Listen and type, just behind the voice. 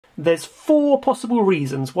There's 4 possible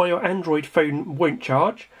reasons why your Android phone won't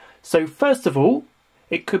charge. So first of all,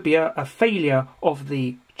 it could be a failure of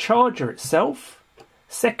the charger itself.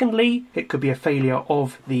 Secondly, it could be a failure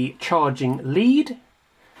of the charging lead.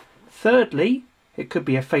 Thirdly, it could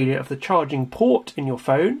be a failure of the charging port in your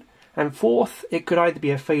phone. And fourth, it could either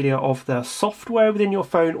be a failure of the software within your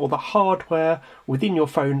phone or the hardware within your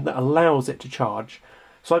phone that allows it to charge.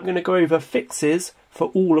 So I'm going to go over fixes for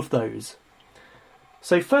all of those.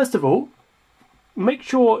 So first of all, make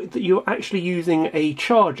sure that you're actually using a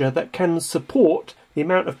charger that can support the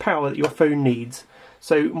amount of power that your phone needs.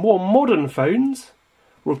 So more modern phones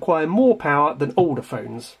require more power than older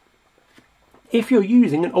phones. If you're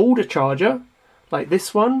using an older charger, like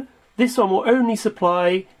this one will only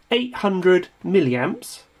supply 800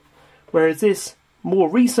 milliamps, whereas this more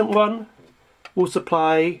recent one will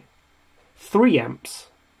supply 3 amps.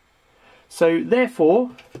 So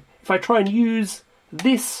therefore, if I try and use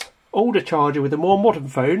this older charger with a more modern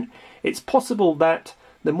phone, it's possible that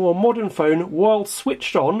the more modern phone, while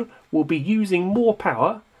switched on, will be using more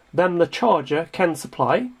power than the charger can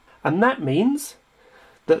supply, and that means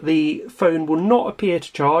that the phone will not appear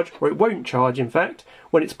to charge, or it won't charge in fact,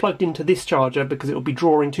 when it's plugged into this charger because it will be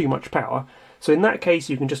drawing too much power. So in that case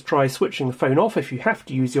you can just try switching the phone off if you have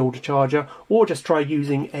to use the older charger, or just try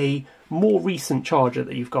using a more recent charger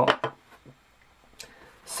that you've got.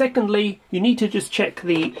 Secondly, you need to just check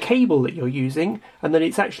the cable that you're using and that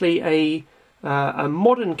it's actually a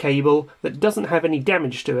modern cable that doesn't have any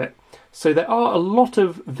damage to it. So there are a lot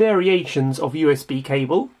of variations of USB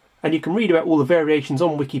cable, and you can read about all the variations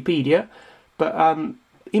on Wikipedia, but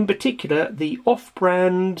in particular the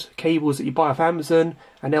off-brand cables that you buy off Amazon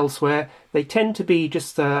and elsewhere, they tend to be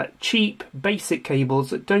just cheap basic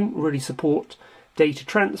cables that don't really support data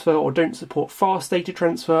transfer or don't support fast data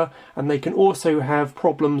transfer, and they can also have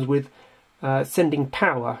problems with sending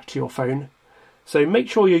power to your phone. So make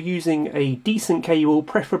sure you're using a decent cable,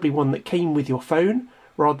 preferably one that came with your phone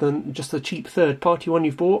rather than just a cheap third-party one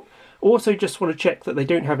you've bought. Also just want to check that they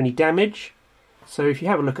don't have any damage. So if you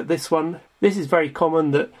have a look at this one, this is very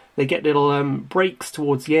common that they get little breaks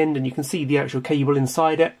towards the end and you can see the actual cable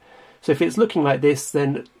inside it. So if it's looking like this,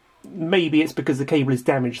 then maybe it's because the cable is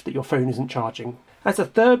damaged that your phone isn't charging. As a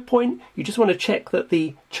third point, you just want to check that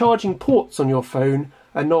the charging ports on your phone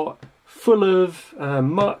are not full of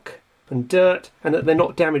muck and dirt, and that they're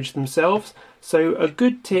not damaged themselves. So a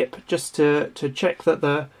good tip just to check that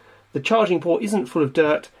the charging port isn't full of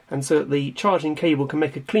dirt, and so that the charging cable can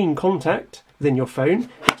make a clean contact within your phone,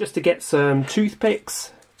 just to get some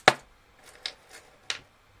toothpicks,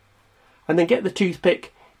 and then get the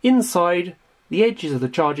toothpick inside the edges of the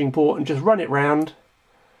charging port and just run it round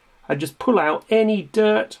and just pull out any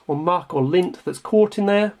dirt or muck or lint that's caught in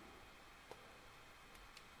there.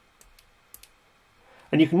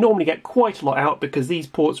 And you can normally get quite a lot out because these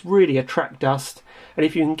ports really attract dust, and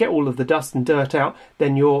if you can get all of the dust and dirt out,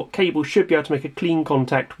 then your cable should be able to make a clean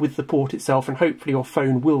contact with the port itself, and hopefully your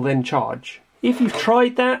phone will then charge. If you've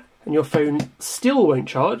tried that and your phone still won't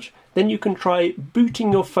charge, then you can try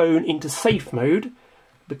booting your phone into safe mode,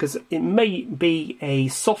 because it may be a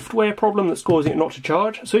software problem that's causing it not to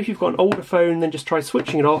charge. So if you've got an older phone, then just try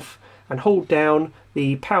switching it off and hold down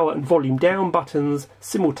the power and volume down buttons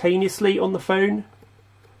simultaneously on the phone.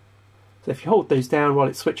 So if you hold those down while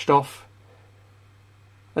it's switched off,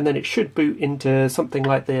 and then it should boot into something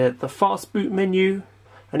like the fast boot menu.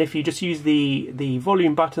 And if you just use the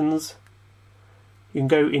volume buttons, you can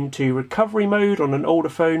go into recovery mode on an older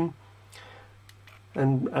phone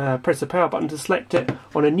and press the power button to select it.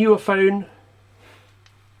 On a newer phone,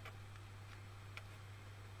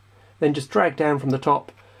 then just drag down from the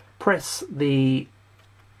top, press the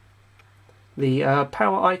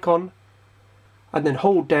power icon, and then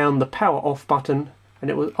hold down the power off button, and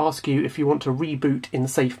it will ask you if you want to reboot in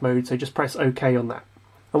safe mode, so just press OK on that.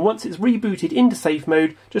 And once it's rebooted into safe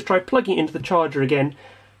mode, just try plugging it into the charger again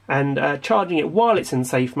and charging it while it's in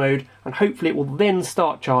safe mode, and hopefully it will then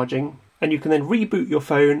start charging, and you can then reboot your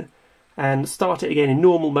phone and start it again in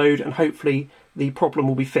normal mode, and hopefully the problem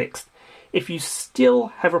will be fixed. If you still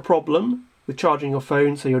have a problem with charging your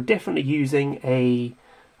phone, so you're definitely using a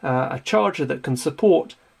charger that can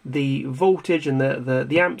support the voltage and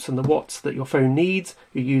the amps and the watts that your phone needs,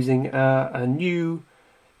 you're using a new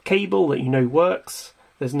cable that you know works,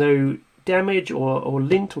 there's no damage or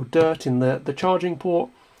lint or dirt in the charging port,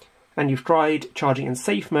 and you've tried charging in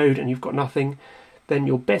safe mode and you've got nothing, then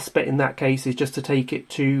your best bet in that case is just to take it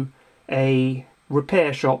to a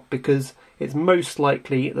repair shop, because it's most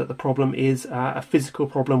likely that the problem is a physical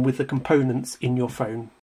problem with the components in your phone.